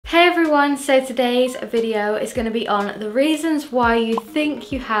everyone, so today's video is going to be on the reasons why you think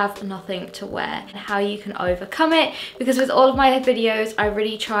you have nothing to wear and how you can overcome it, because with all of my videos I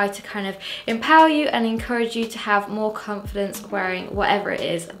really try to kind of empower you and encourage you to have more confidence wearing whatever it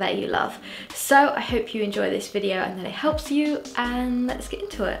is that you love. So I hope you enjoy this video and that it helps you, and let's get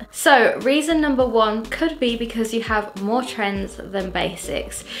into it. So reason number one could be because you have more trends than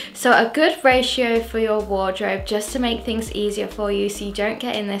basics. So a good ratio for your wardrobe, just to make things easier for you so you don't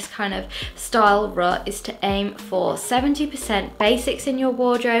get in this kind of style rut, is to aim for 70% basics in your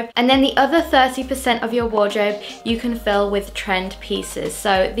wardrobe, and then the other 30% of your wardrobe you can fill with trend pieces.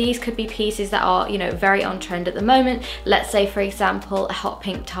 So these could be pieces that are, you know, very on trend at the moment. Let's say, for example, a hot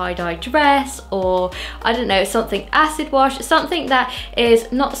pink tie-dye dress, or I don't know, something acid wash, something that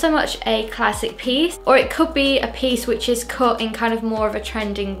is not so much a classic piece, or it could be a piece which is cut in kind of more of a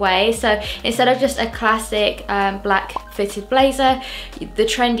trending way. So instead of just a classic black fitted blazer, the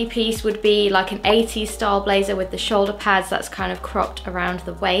trendy piece would be like an 80s style blazer with the shoulder pads that's kind of cropped around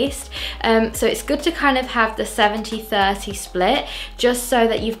the waist. So it's good to kind of have the 70-30 split, just so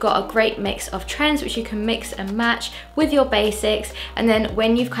that you've got a great mix of trends which you can mix and match with your basics. And then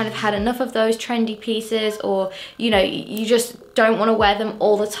when you've kind of had enough of those trendy pieces, or you know, you just don't want to wear them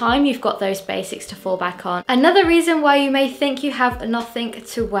all the time, you've got those basics to fall back on. Another reason why you may think you have nothing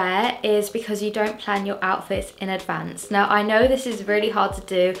to wear is because you don't plan your outfits in advance. Now I know this is really hard to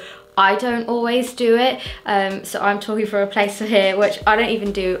do. I don't always do it, so I'm talking from a place here which I don't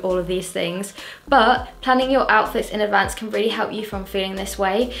even do all of these things, but planning your outfits in advance can really help you from feeling this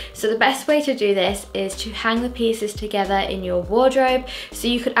way. So the best way to do this is to hang the pieces together in your wardrobe. So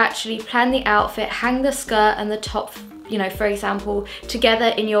you could actually plan the outfit, hang the skirt and the top, you know, for example, together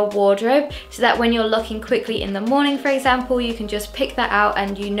in your wardrobe, so that when you're looking quickly in the morning, for example, you can just pick that out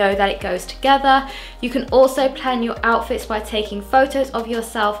and you know that it goes together. You can also plan your outfits by taking photos of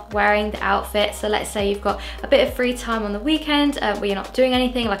yourself wearing the outfit. So let's say you've got a bit of free time on the weekend where you're not doing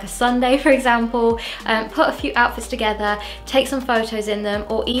anything, like a Sunday for example, put a few outfits together, take some photos in them,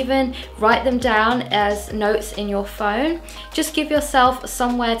 or even write them down as notes in your phone. Just give yourself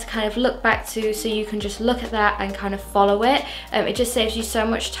somewhere to kind of look back to, so you can just look at that and kind of follow it. It just saves you so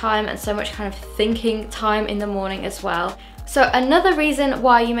much time and so much kind of thinking time in the morning as well. So another reason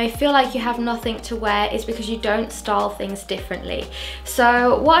why you may feel like you have nothing to wear is because you don't style things differently.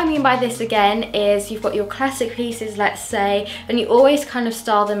 So what I mean by this again is you've got your classic pieces, let's say, and you always kind of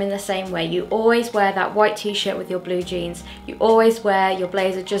style them in the same way. You always wear that white t-shirt with your blue jeans. You always wear your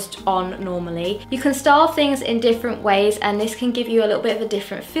blazer just on normally. You can style things in different ways, and this can give you a little bit of a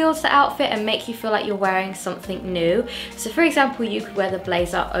different feel to the outfit and make you feel like you're wearing something new. So for example, you could wear the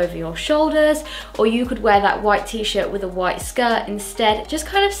blazer over your shoulders, or you could wear that white t-shirt with a white skirt instead. Just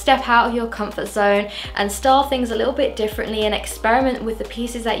kind of step out of your comfort zone and style things a little bit differently and experiment with the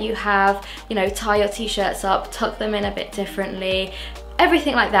pieces that you have. You know, tie your t-shirts up, tuck them in a bit differently.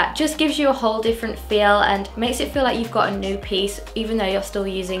 Everything like that just gives you a whole different feel and makes it feel like you've got a new piece, even though you're still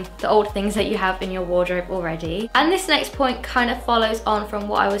using the old things that you have in your wardrobe already. And this next point kind of follows on from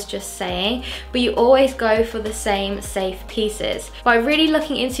what I was just saying, but you always go for the same safe pieces. By really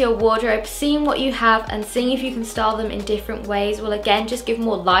looking into your wardrobe, seeing what you have and seeing if you can style them in different ways will again just give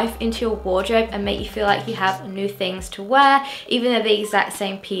more life into your wardrobe and make you feel like you have new things to wear, even though they're the exact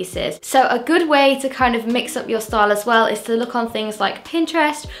same pieces. So a good way to kind of mix up your style as well is to look on things like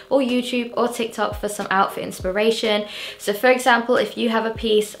Pinterest or YouTube or TikTok for some outfit inspiration. So for example, if you have a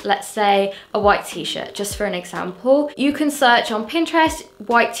piece, let's say a white t-shirt, just for an example, you can search on Pinterest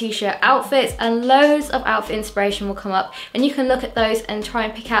white t-shirt outfits and loads of outfit inspiration will come up, and you can look at those and try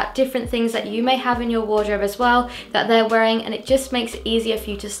and pick out different things that you may have in your wardrobe as well that they're wearing, and it just makes it easier for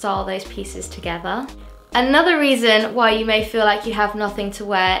you to style those pieces together. Another reason why you may feel like you have nothing to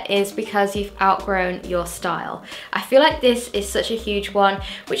wear is because you've outgrown your style. I feel like this is such a huge one,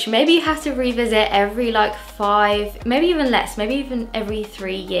 which maybe you have to revisit every like 5, maybe even less, maybe even every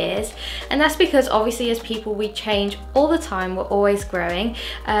 3 years. And that's because obviously as people we change all the time, we're always growing.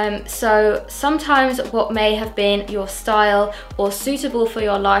 So sometimes what may have been your style or suitable for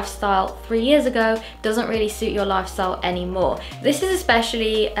your lifestyle 3 years ago doesn't really suit your lifestyle anymore. This is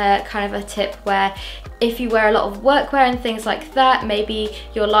especially kind of a tip where if you wear a lot of workwear and things like that, maybe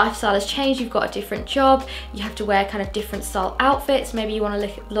your lifestyle has changed, you've got a different job, you have to wear kind of different style outfits, maybe you want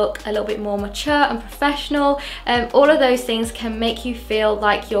to look a little bit more mature and professional. All of those things can make you feel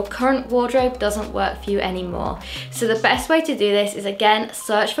like your current wardrobe doesn't work for you anymore. So the best way to do this is, again,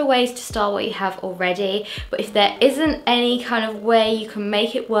 search for ways to style what you have already, but if there isn't any kind of way you can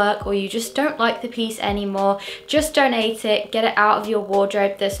make it work, or you just don't like the piece anymore, just donate it, get it out of your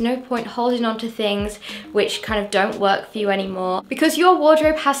wardrobe. There's no point holding on to things which kind of don't work for you anymore, because your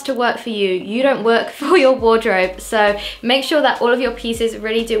wardrobe has to work for you. You don't work for your wardrobe. So make sure that all of your pieces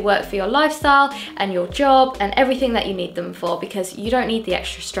really do work for your lifestyle and your job and everything that you need them for, because you don't need the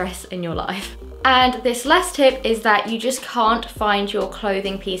extra stress in your life. And this last tip is that you just can't find your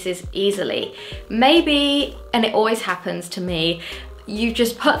clothing pieces easily. Maybe, and it always happens to me, you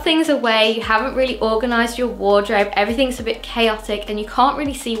just put things away, you haven't really organized your wardrobe, everything's a bit chaotic and you can't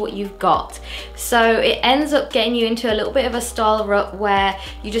really see what you've got. So it ends up getting you into a little bit of a style rut where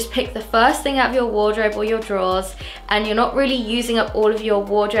you just pick the first thing out of your wardrobe or your drawers and you're not really using up all of your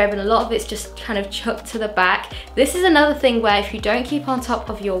wardrobe, and a lot of it's just kind of chucked to the back. This is another thing where if you don't keep on top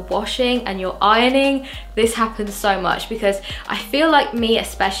of your washing and your ironing, this happens so much, because I feel like me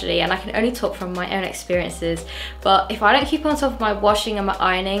especially, and I can only talk from my own experiences, but if I don't keep on top of my washing and my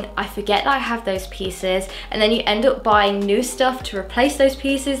ironing, I forget that I have those pieces, and then you end up buying new stuff to replace those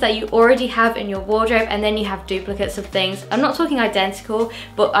pieces that you already have in your wardrobe, and then you have duplicates of things. I'm not talking identical,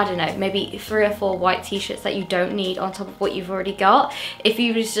 but I don't know, maybe 3 or 4 white t-shirts that you don't need on top of what you've already got. If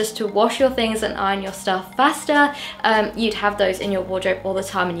you was just to wash your things and iron your stuff faster, you'd have those in your wardrobe all the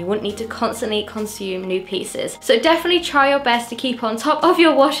time and you wouldn't need to constantly consume new pieces. So definitely try your best to keep on top of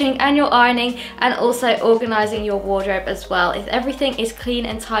your washing and your ironing, and also organizing your wardrobe as well. If everything is clean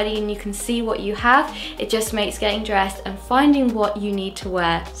and tidy and you can see what you have, it just makes getting dressed and finding what you need to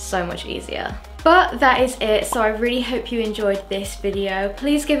wear so much easier. But that is it. So I really hope you enjoyed this video.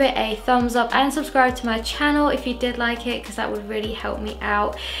 Please give it a thumbs up and subscribe to my channel if you did like it, because that would really help me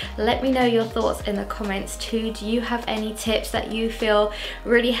out. Let me know your thoughts in the comments too. Do you have any tips that you feel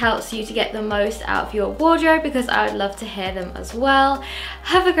really helps you to get the most out of your wardrobe? Because I would love to hear them as well.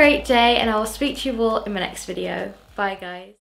 Have a great day, and I will speak to you all in my next video. Bye guys.